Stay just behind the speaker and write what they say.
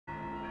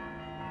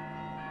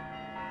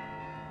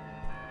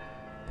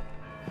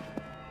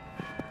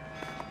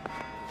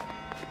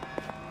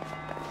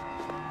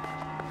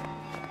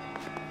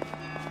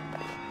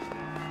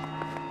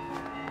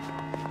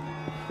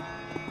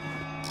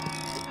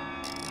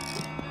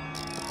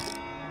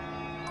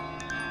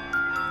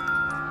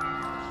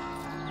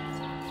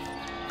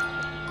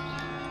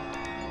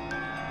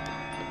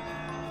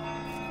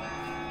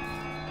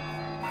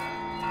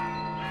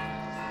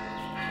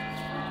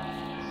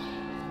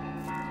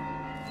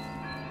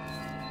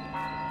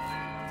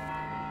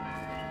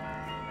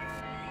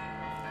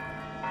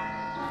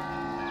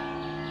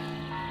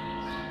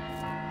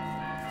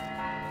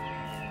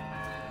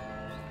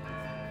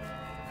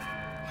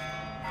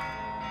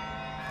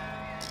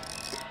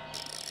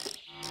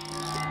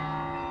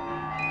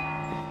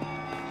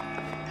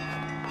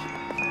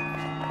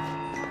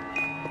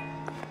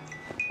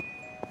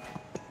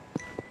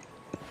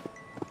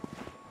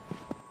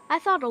I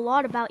thought a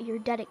lot about your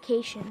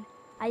dedication.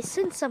 I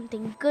sense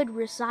something good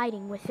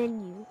residing within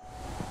you.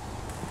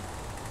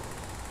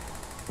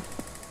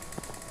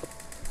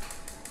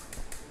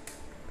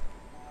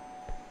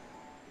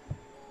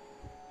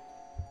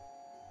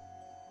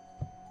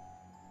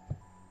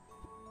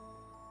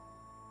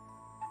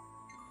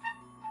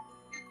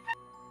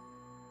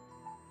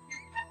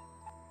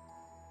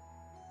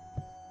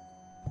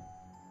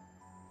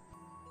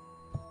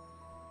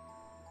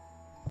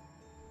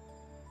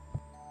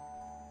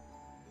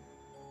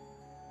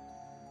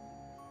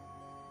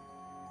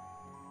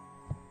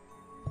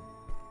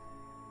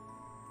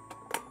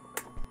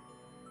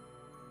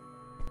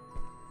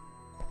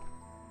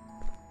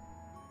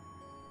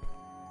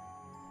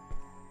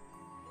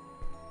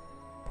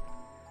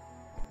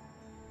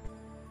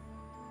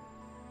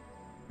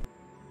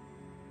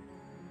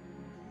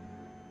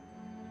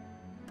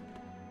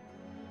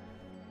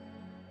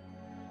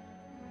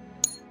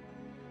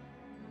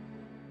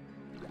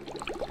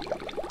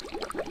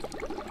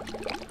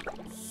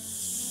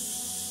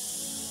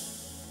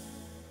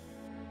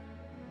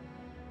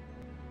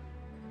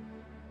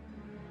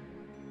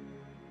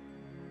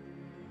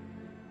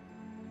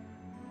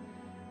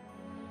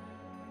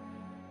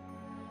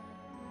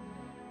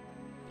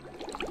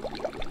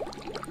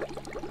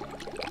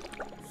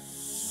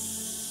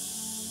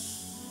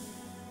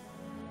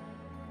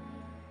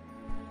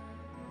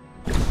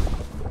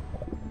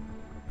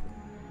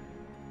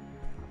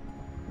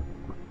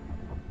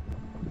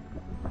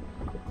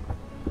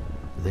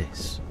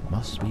 This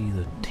must be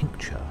the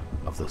tincture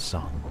of the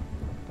sun.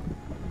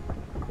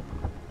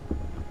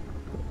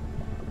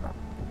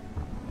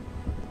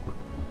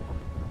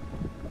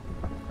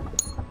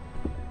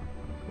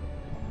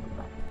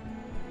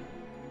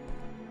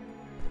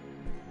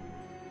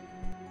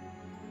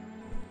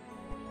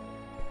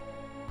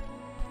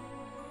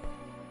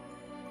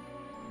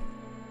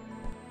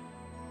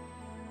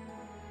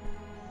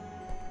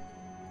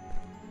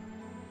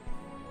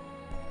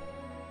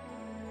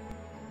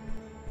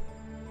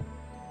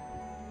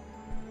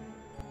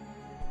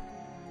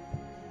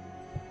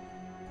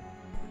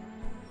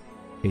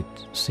 It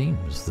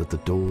seems that the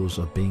doors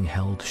are being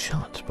held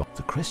shut, but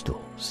the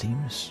crystal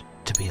seems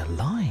to be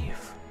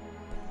alive.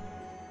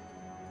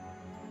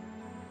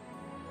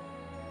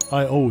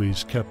 I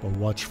always kept a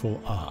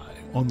watchful eye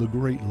on the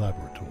great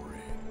laboratory.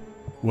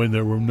 When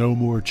there were no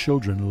more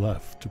children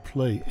left to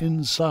play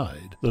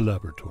inside the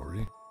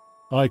laboratory,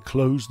 I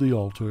closed the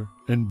altar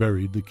and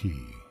buried the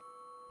key.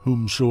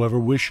 Whomsoever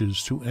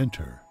wishes to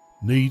enter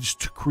needs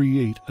to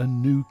create a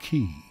new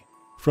key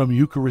from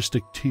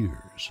Eucharistic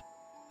tears,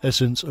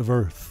 essence of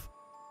earth,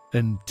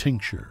 and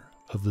tincture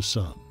of the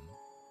sun.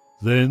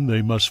 Then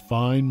they must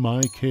find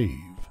my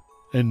cave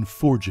and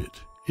forge it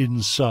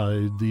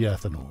inside the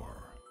Athanor.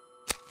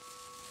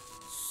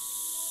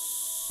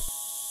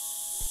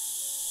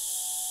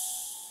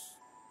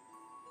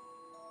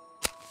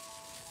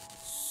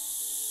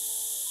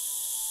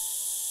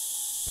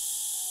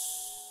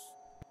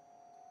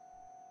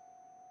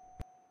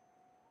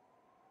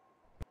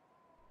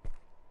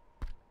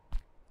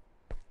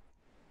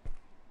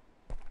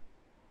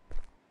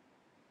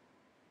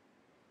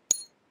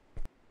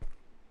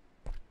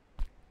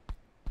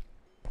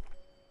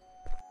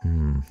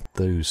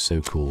 Those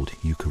so-called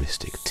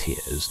Eucharistic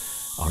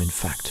tears are in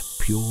fact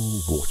pure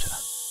water.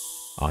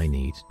 I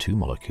need 2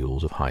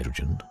 molecules of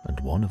hydrogen and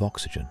 1 of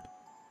oxygen.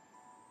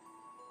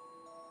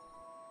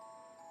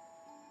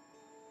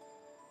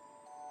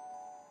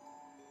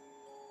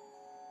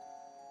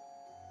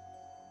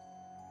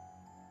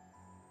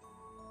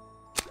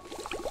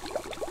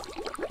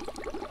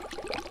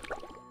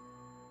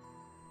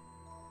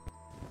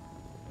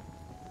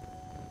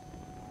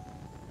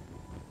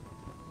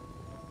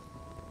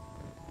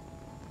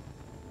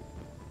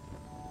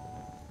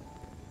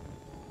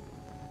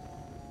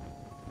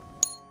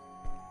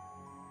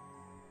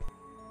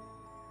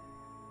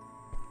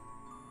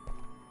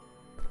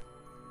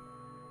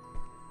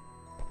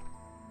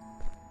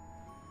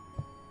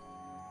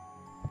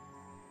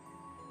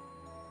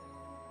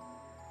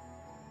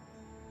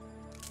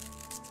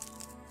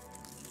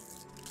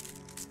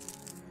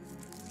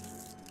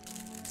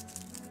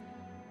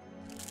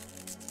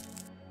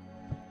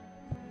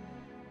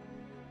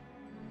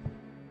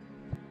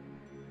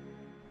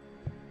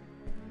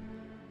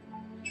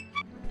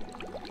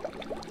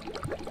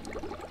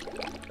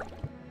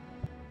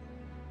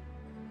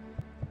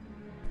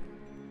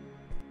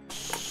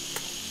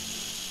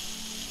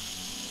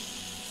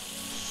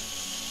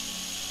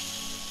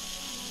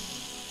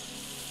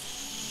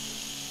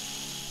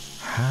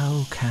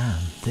 How can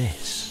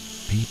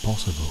this be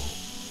possible?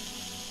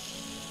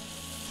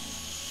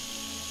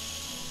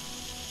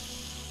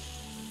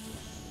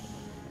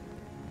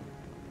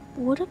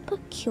 What a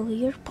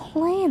peculiar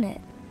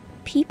planet.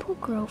 People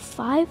grow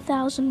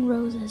 5,000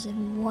 roses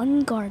in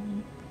one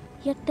garden,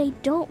 yet they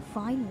don't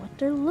find what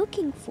they're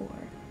looking for.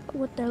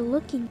 What they're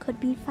looking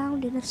could be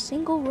found in a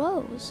single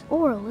rose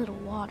or a little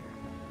water.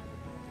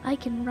 I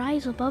can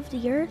rise above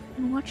the earth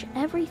and watch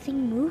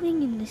everything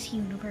moving in this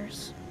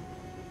universe.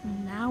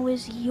 Now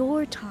is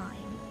your time.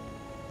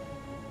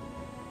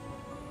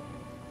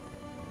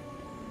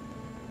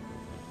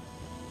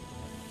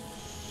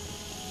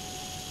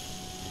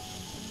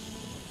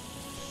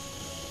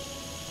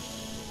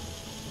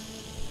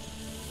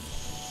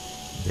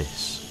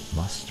 This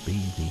must be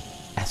the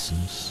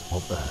essence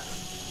of Earth.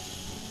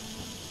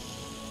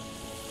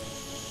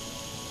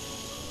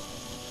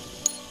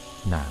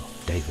 Now,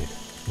 David,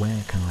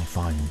 where can I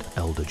find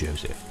Elder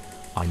Joseph?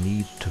 I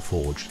need to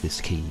forge this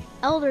key.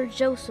 Elder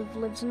Joseph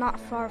lives not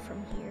far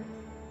from here,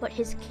 but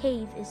his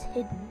cave is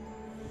hidden.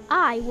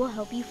 I will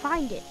help you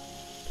find it.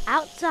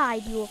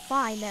 Outside you will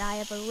find that I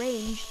have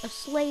arranged a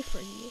sleigh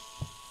for you.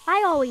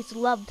 I always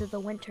loved the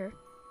winter.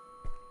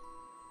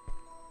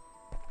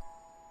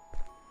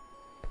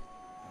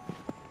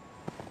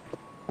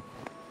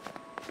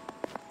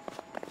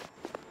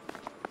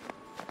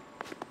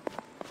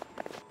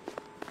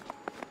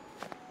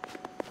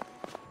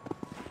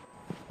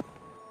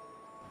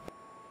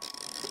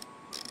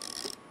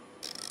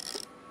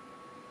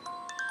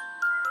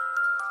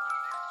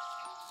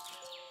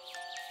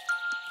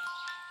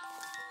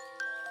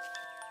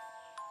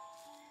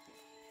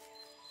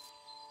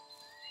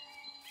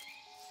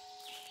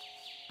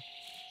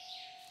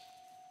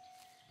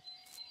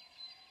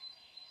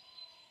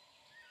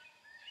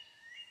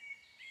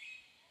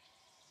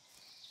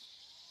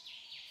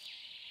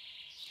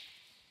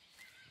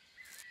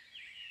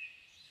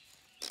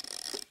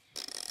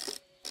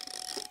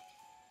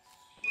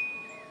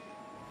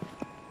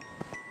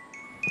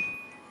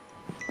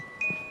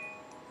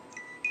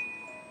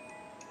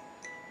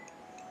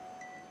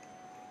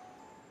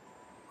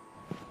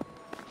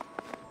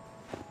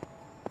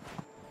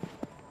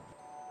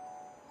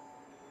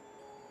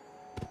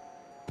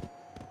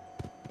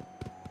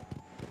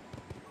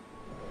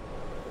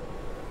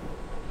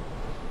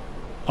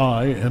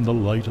 I am the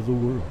light of the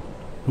world.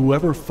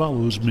 Whoever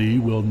follows me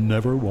will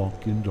never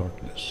walk in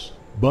darkness,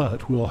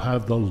 but will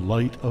have the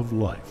light of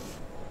life.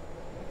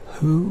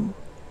 Who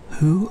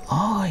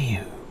are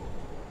you?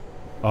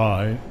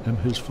 I am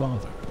his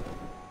father.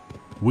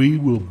 We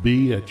will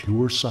be at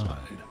your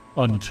side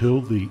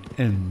until the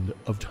end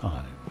of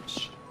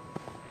times.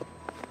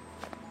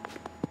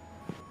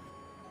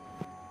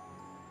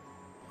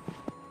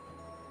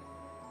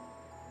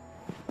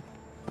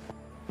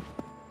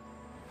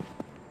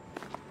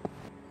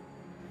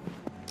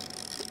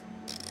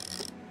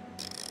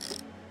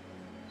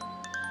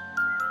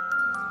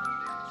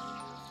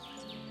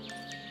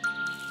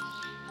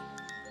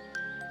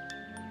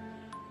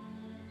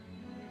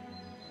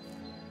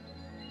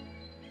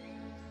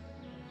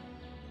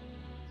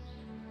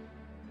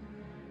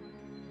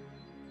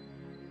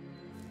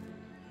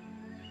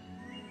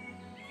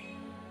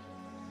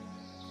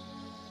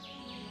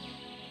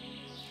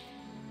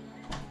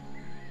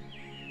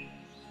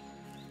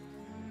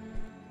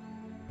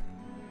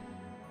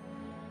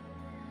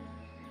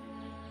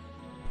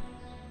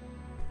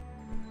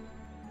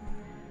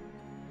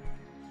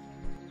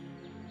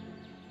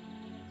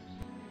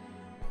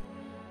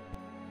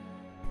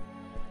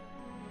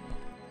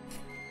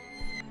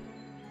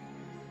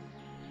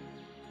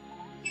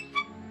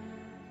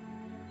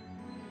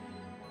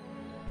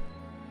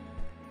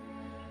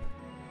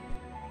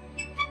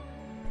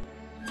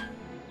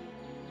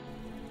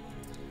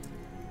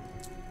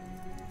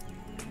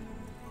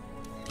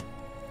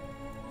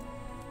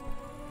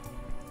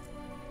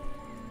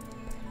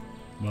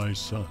 My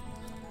son,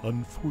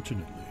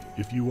 unfortunately,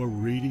 if you are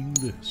reading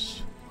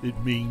this, it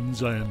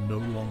means I am no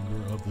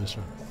longer of this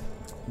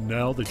earth.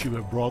 Now that you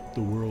have brought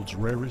the world's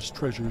rarest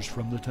treasures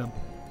from the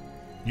temple,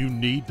 you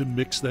need to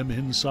mix them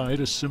inside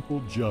a simple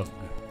jug.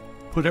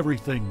 Put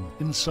everything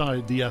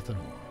inside the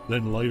ethanol,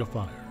 then light a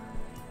fire.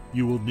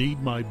 You will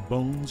need my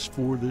bones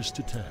for this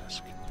to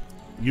task.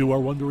 You are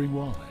wondering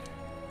why?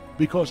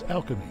 Because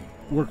alchemy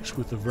works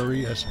with the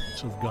very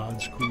essence of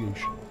God's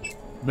creation.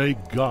 May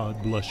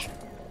God bless you.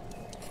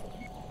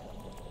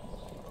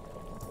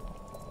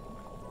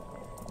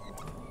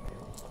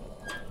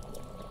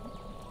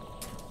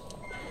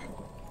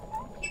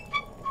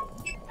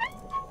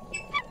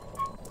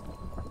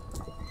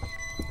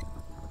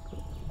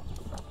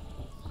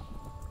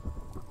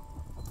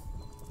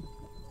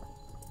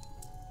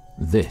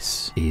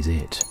 This is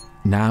it.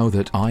 Now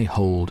that I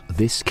hold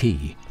this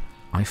key,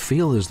 I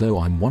feel as though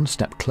I'm one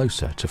step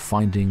closer to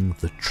finding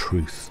the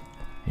truth.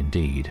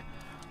 Indeed,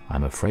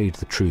 I'm afraid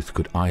the truth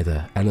could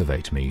either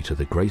elevate me to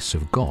the grace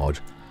of God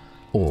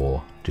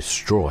or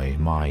destroy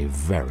my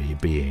very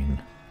being.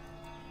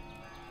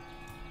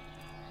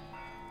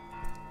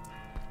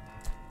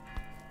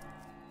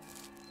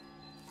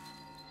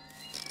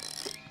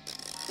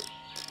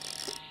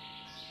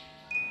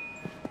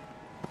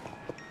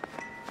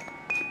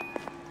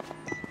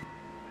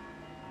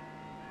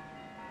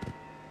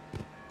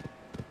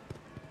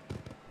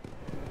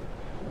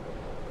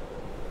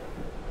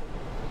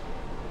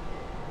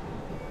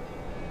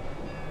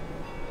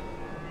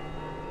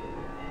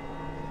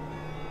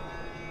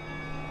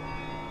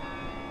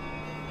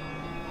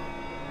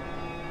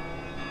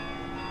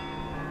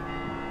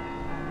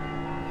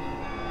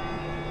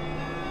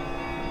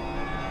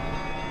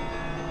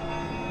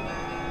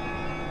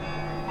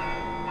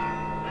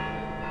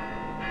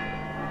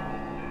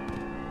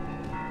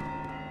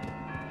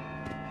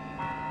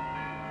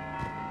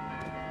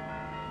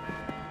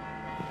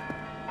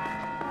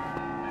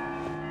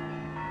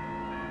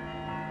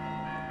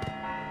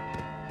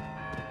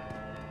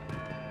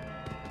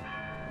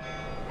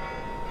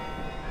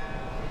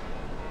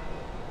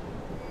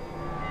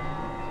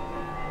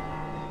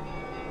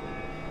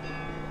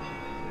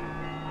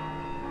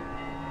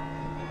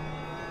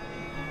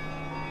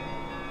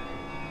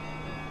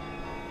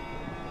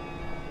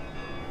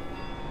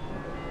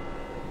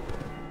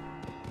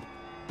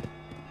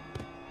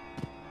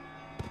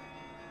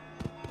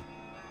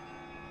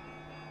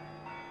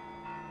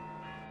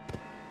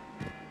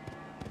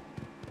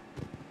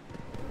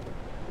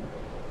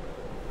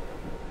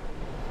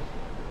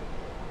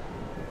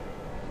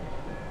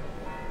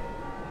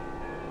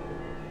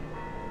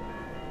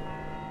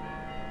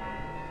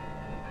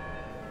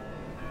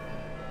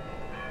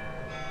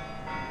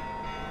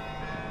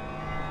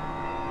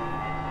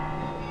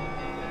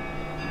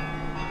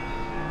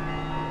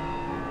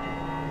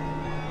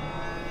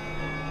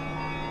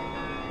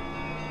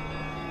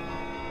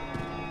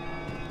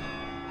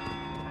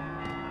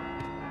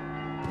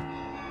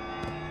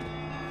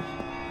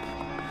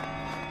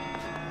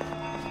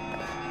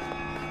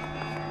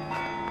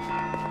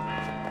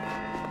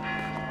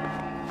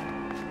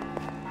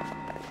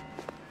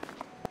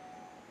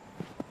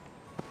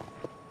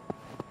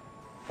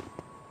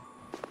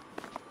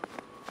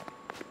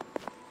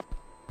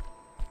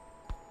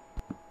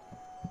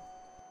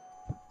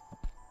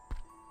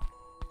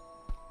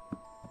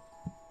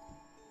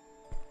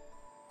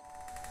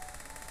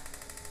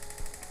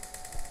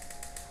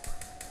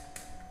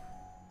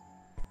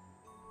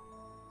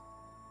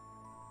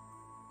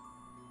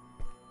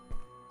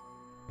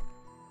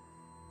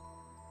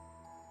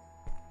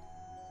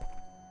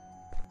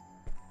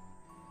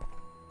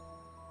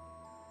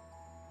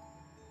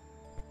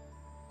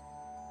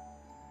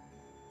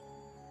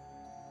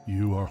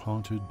 You are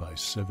haunted by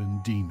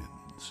 7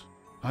 demons.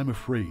 I'm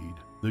afraid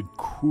the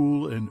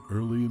cruel and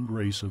early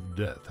embrace of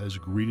death has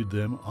greeted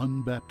them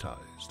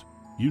unbaptized.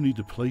 You need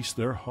to place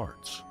their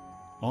hearts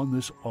on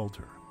this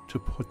altar to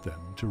put them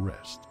to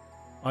rest.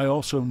 I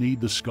also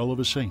need the skull of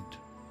a saint.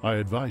 I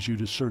advise you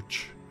to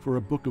search for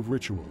a book of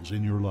rituals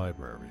in your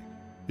library.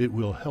 It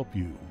will help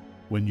you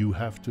when you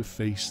have to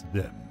face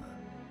them.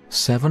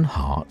 7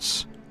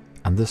 hearts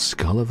and the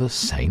skull of a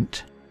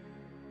saint?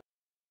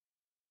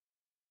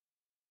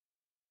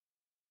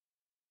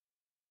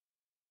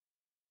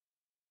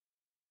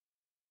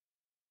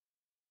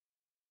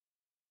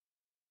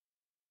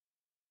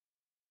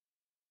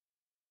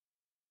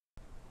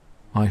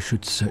 I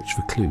should search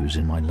for clues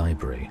in my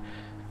library.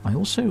 I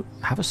also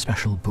have a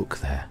special book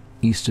there,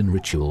 Eastern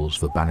Rituals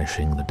for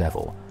Banishing the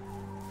Devil.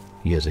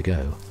 Years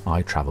ago,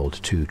 I travelled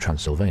to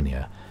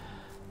Transylvania.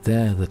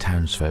 There the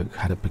townsfolk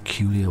had a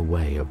peculiar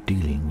way of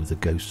dealing with the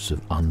ghosts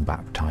of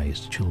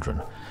unbaptized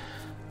children.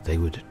 They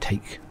would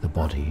take the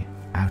body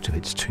out of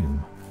its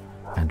tomb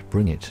and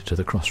bring it to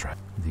the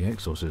crossroads. The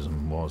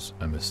exorcism was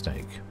a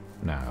mistake.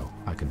 Now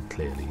I can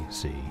clearly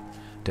see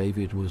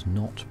David was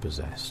not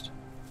possessed.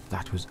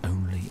 That was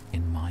only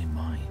in my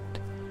mind.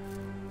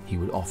 He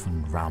would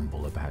often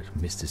ramble about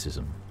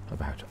mysticism,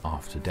 about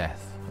after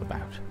death,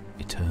 about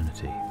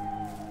eternity,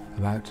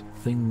 about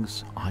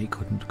things I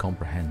couldn't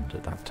comprehend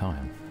at that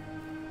time.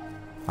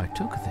 I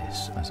took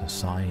this as a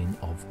sign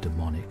of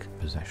demonic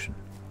possession.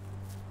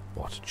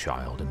 What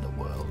child in the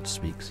world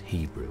speaks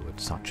Hebrew at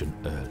such an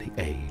early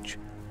age?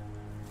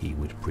 He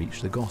would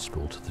preach the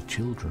gospel to the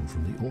children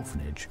from the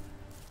orphanage.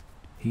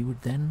 He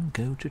would then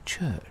go to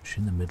church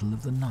in the middle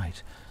of the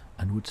night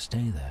and would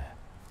stay there,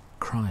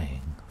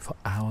 crying for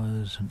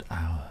hours and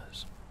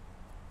hours.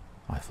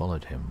 I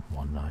followed him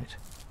one night.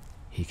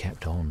 He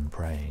kept on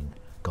praying,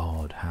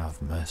 "God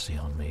have mercy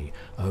on me,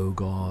 oh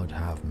God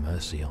have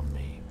mercy on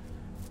me."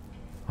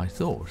 I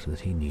thought that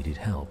he needed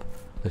help,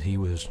 that he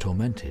was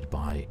tormented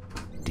by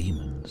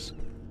demons.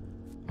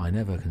 I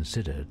never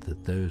considered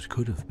that those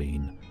could have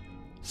been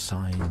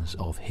signs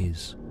of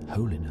his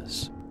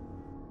holiness.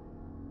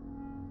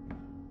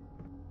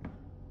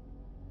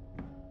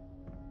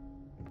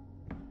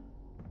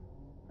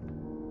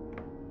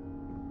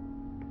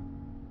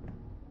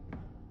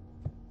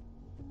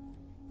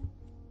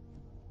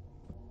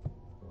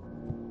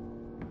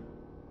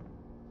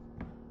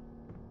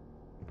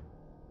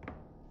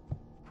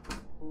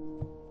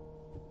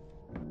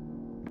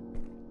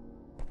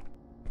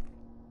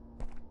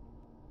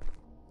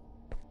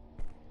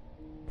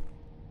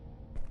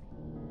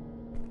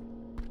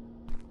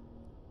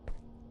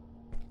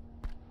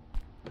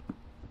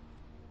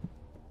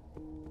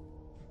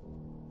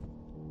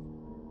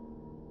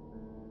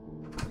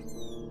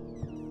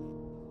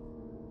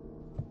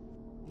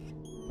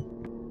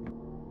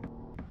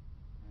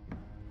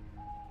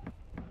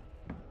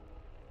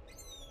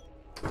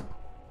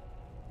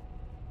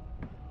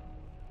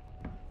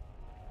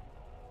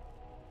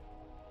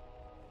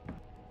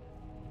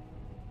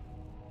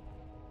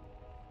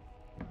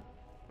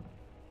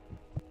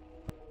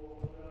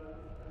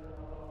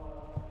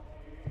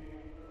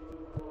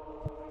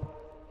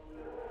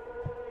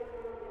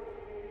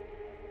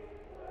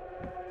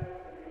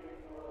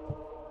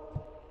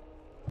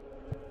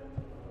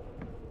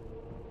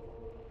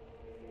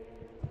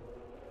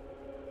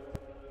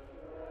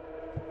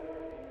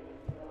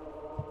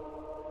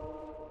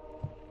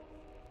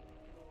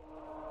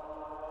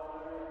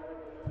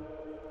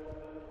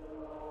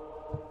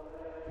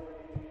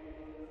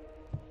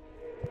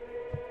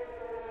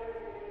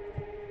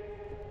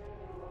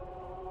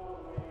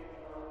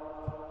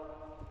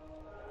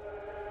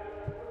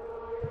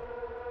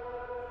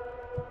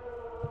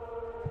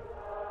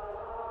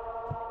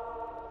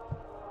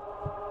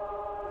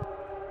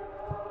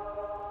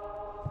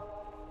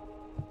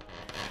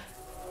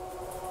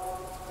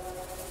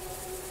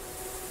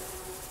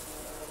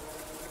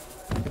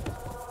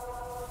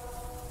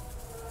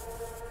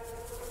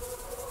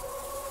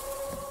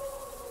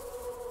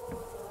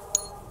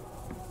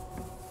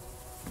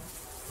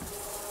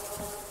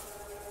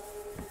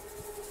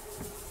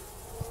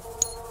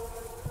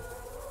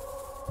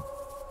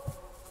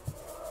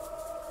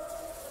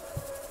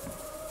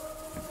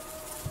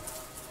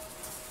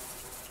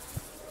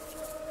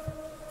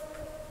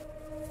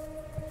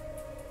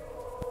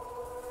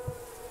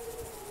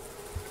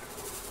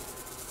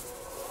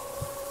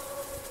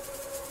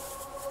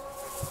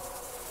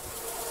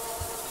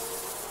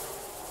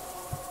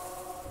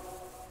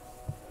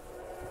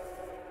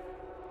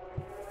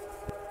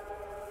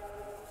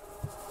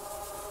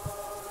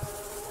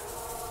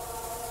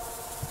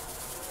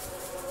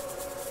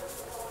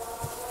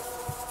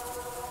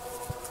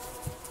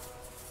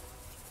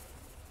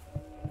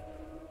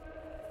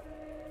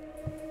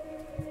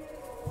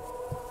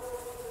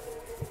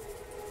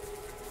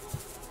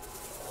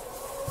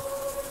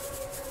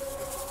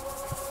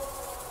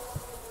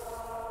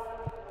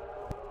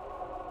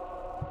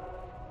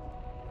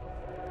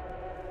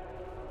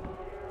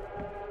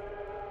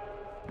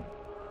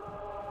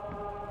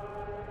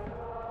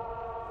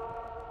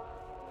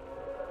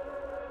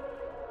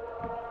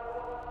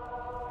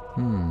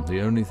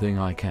 The only thing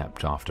I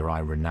kept after I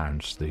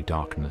renounced the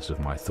darkness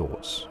of my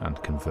thoughts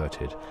and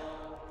converted.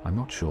 I'm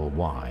not sure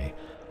why,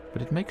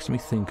 but it makes me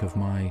think of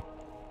my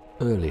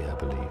earlier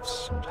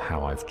beliefs and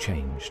how I've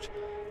changed,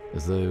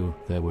 as though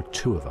there were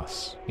two of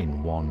us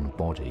in one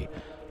body,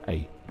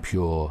 a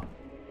pure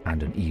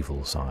and an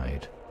evil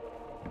side.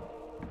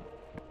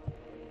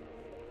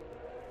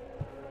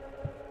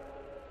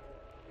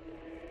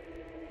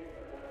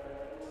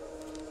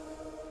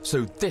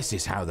 So this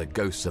is how the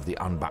ghosts of the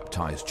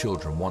unbaptized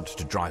children want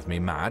to drive me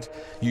mad?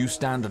 You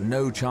stand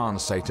no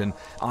chance, Satan.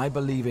 I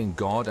believe in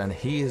God and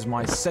He is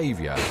my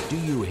Saviour. Do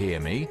you hear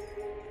me?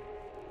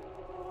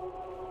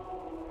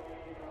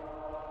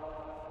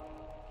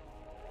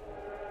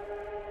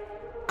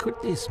 Could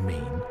this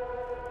mean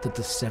that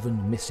the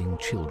 7 missing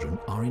children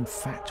are in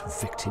fact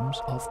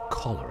victims of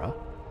cholera?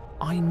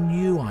 I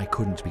knew I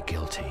couldn't be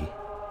guilty.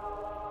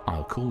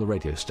 I'll call the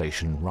radio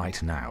station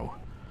right now.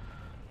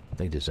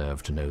 They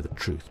deserve to know the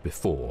truth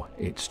before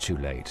it's too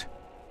late.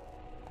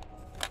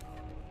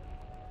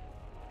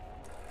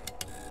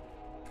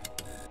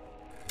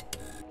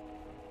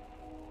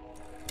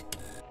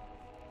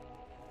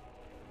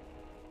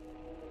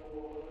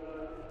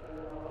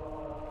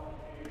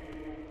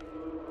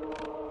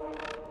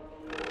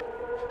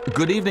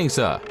 Good evening,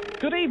 sir.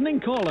 Good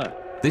evening, caller.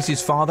 This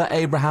is Father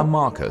Abraham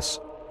Marcus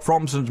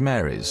from St.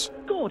 Mary's.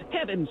 Good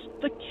heavens,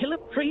 the killer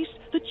priest,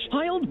 the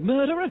child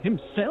murderer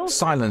himself?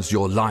 Silence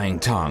your lying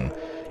tongue.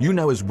 You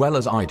know as well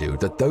as I do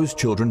that those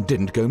children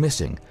didn't go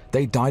missing.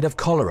 They died of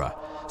cholera.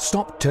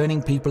 Stop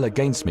turning people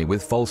against me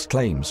with false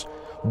claims.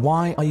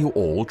 Why are you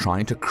all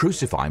trying to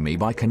crucify me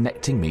by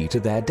connecting me to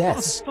their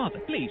deaths? Father,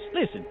 please,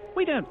 listen.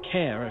 We don't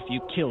care if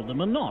you killed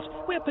them or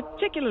not. We're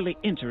particularly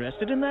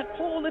interested in that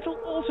poor little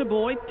altar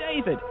boy,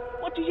 David.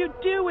 What did you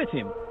do with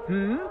him?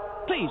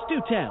 Please,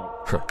 do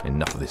tell.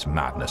 Enough of this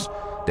madness.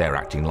 They're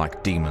acting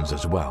like demons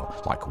as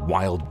well, like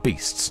wild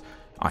beasts.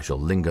 I shall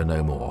linger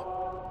no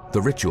more.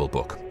 The ritual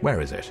book,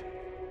 where is it?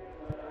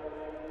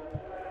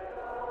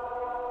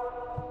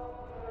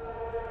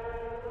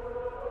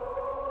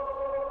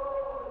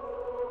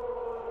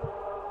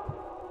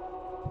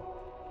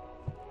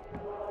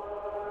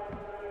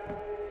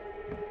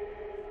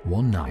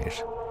 One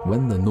night,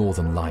 when the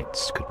northern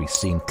lights could be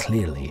seen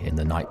clearly in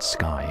the night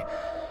sky,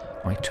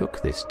 I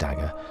took this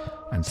dagger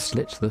and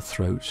slit the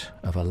throat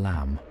of a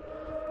lamb.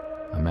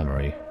 A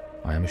memory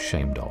I am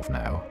ashamed of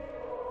now.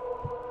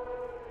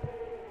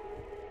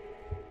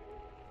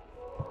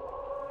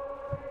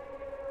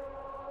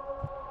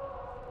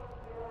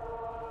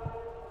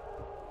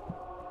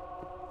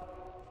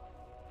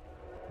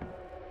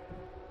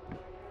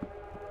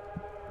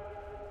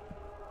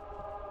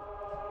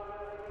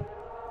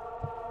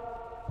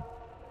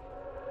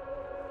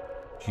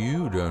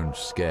 You don't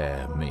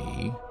scare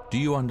me. Do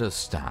you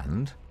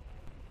understand?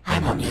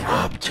 I'm a mere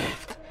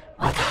object.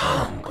 What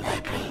harm could I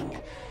bring?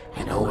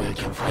 I know where you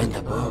can find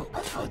the book,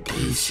 but for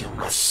this you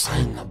must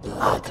sign a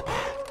blood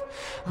pact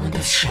on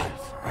the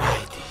shelf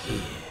right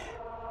here.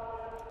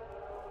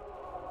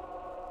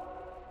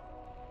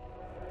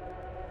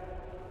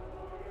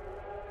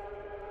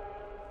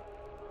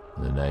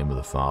 In the name of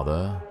the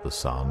Father, the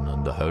Son,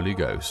 and the Holy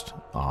Ghost.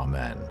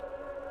 Amen.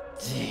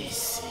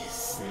 This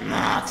is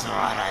not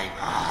what I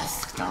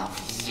asked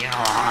of you.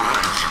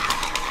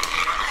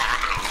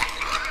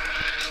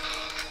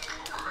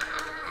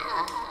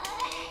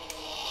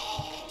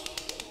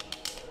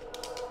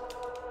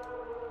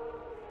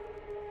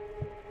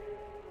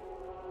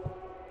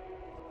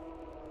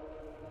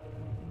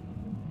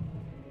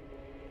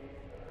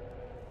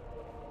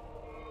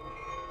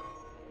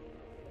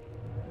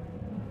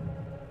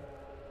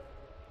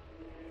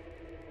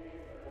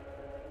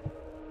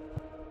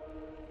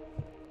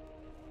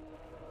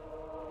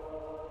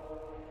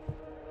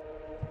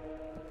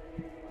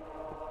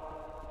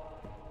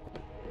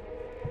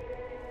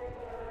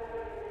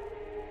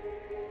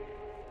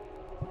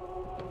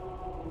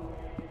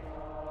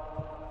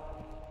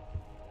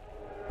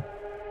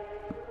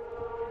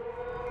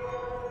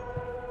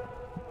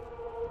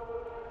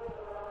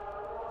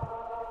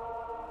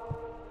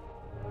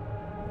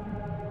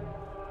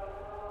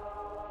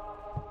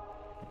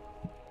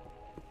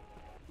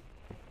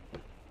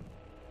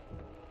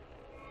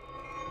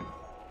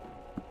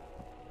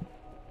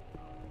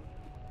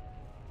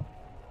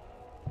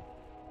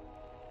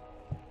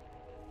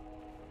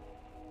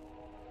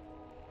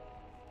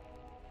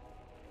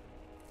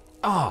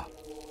 Ah!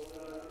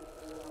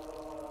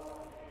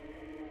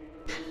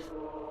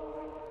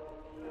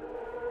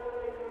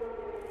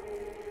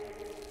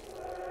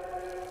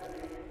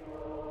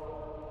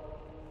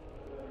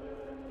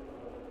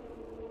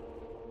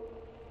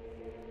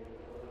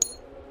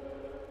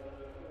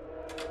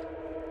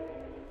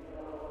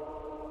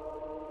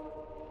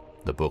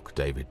 The book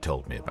David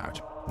told me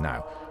about.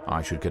 Now,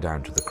 I should go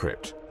down to the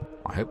crypt.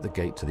 I hope the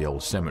gate to the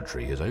old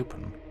cemetery is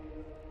open.